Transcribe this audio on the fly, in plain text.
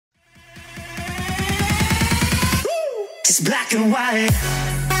It's black and white.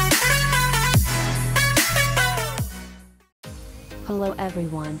 Hello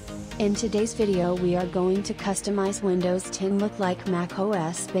everyone. In today's video we are going to customize Windows 10 look like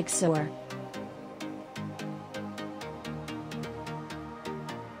macOS Big Sur.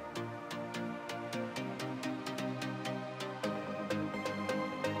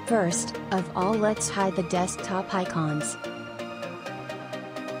 First of all, let's hide the desktop icons.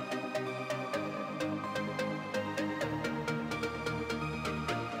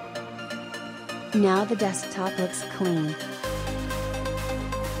 Now the desktop looks clean.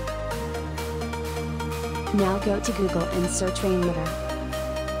 Now go to Google and search RAINMETER.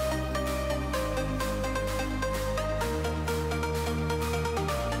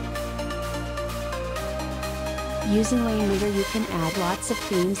 Using RAINMETER you can add lots of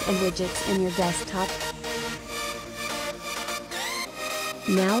themes and widgets in your desktop.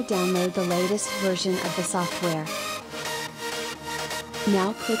 Now download the latest version of the software.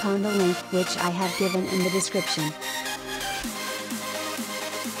 Now click on the link which I have given in the description.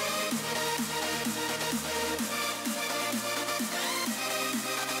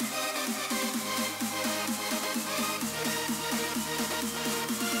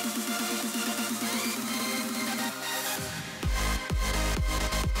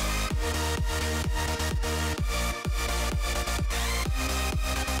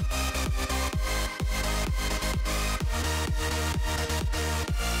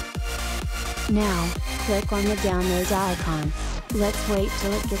 Now, click on the download icon. Let's wait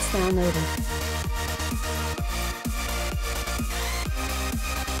till it gets downloaded.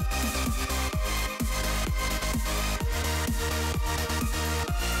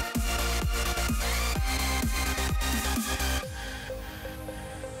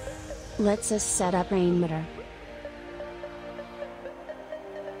 Let's set up RAINMETER.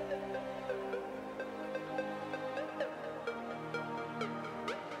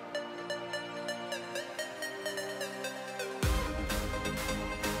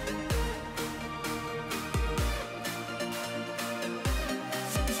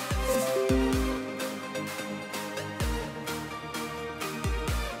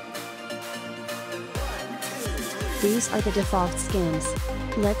 These are the default skins.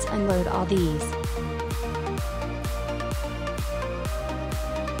 Let's unload all these.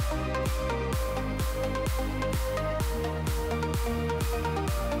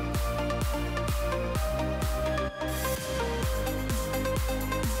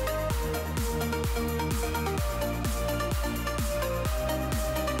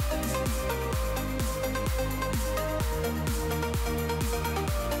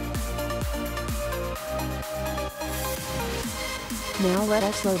 Now let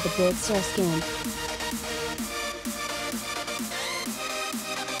us load the Big Sur skin.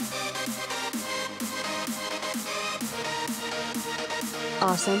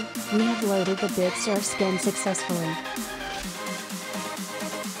 Awesome, we have loaded the Big Sur skin successfully.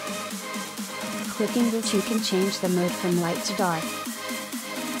 Clicking this you can change the mode from light to dark.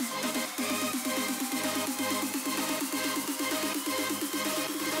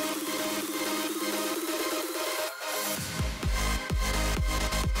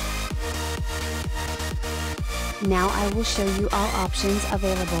 Now I will show you all options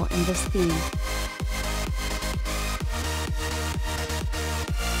available in this theme.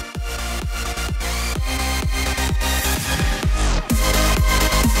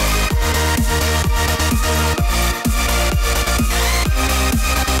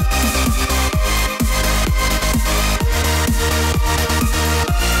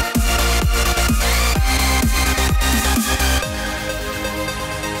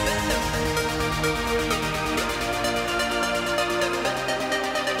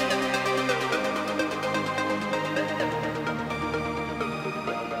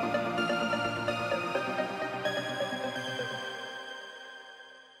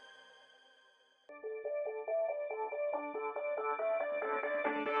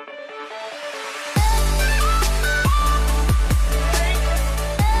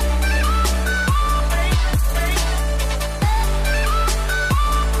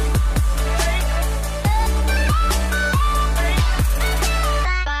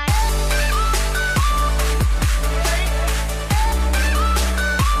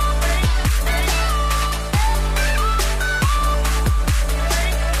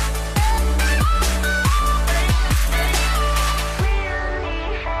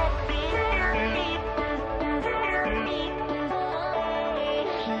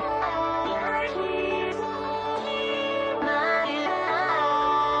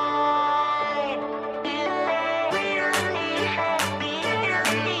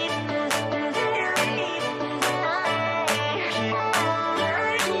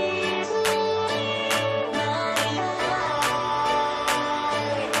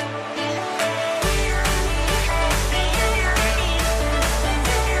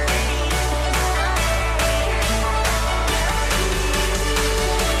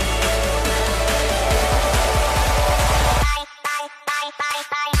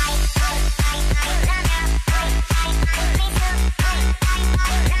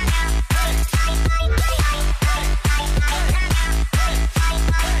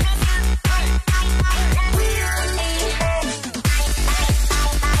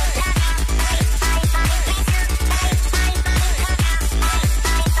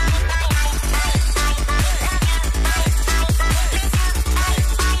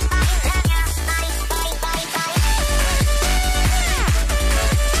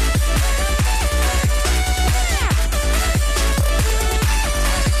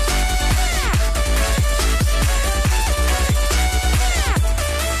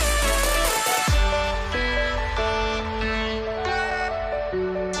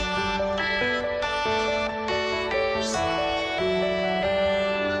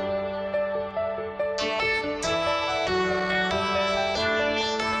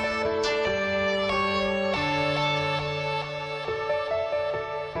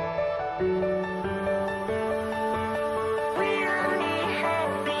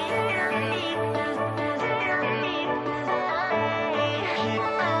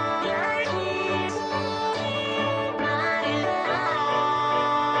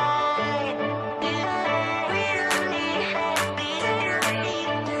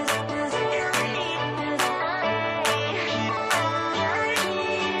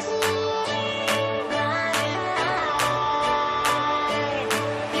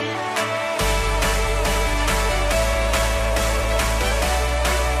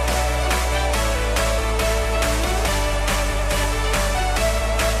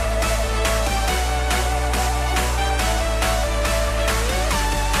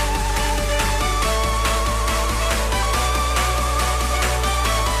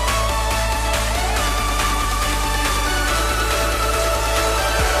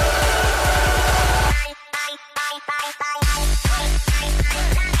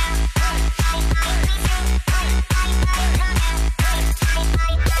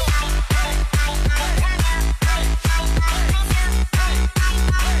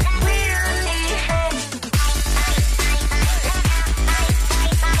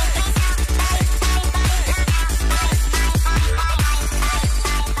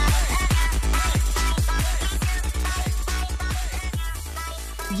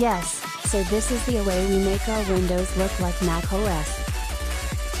 Yes, so this is the way we make our windows look like macOS.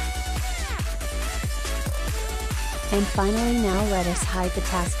 And finally, now let us hide the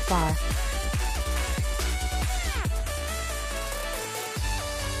taskbar.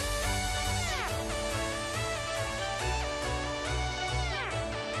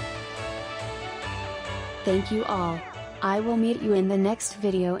 Thank you all. I will meet you in the next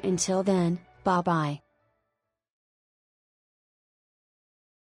video. Until then, bye bye.